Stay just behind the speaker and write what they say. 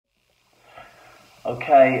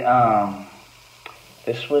Okay,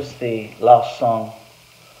 this was the last song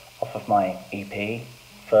off of my EP,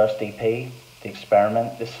 first EP, The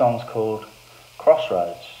Experiment. This song's called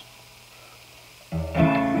Crossroads.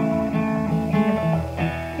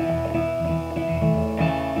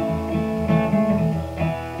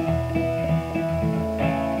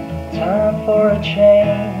 Time for a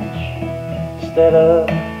change, instead of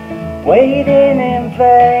waiting in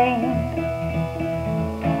vain.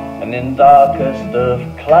 And in darkest of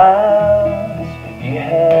clouds, you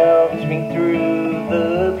helped me through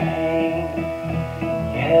the pain.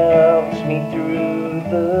 You helped me through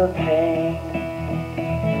the pain.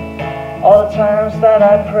 All the times that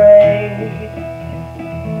I prayed,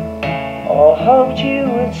 or hoped you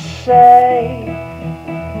would say,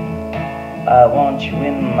 I want you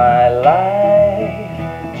in my life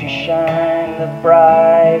to shine the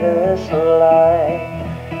brightest light.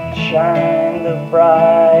 Shine the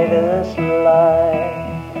brightest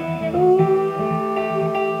light. Ooh, ooh,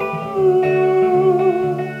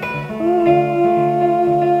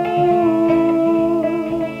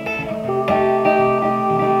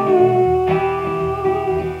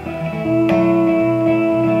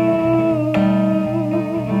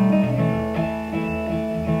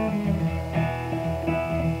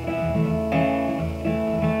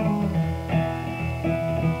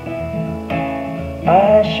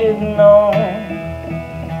 I should know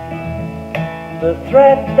the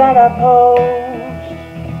threat that I posed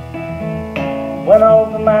when I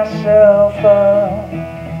opened myself up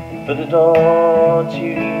for the door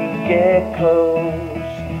to get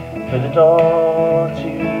closed, for the door to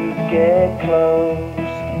get closed.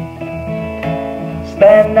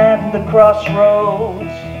 Stand at the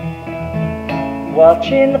crossroads,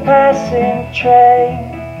 watching the passing train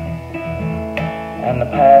and the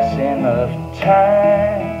passing of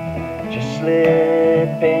time, just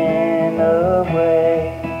slipping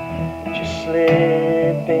away, just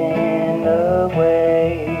slipping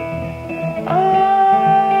away. I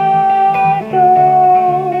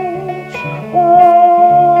don't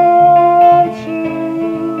want to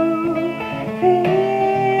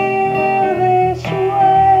feel this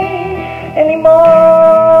way anymore.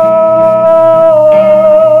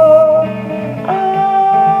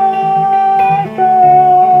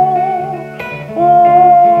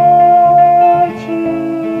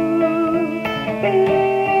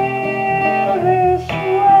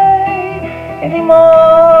 Anymore.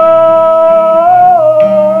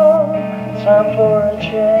 Time for a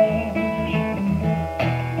change.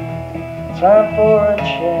 Time for a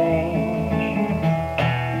change.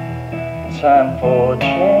 Time for a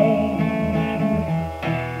change.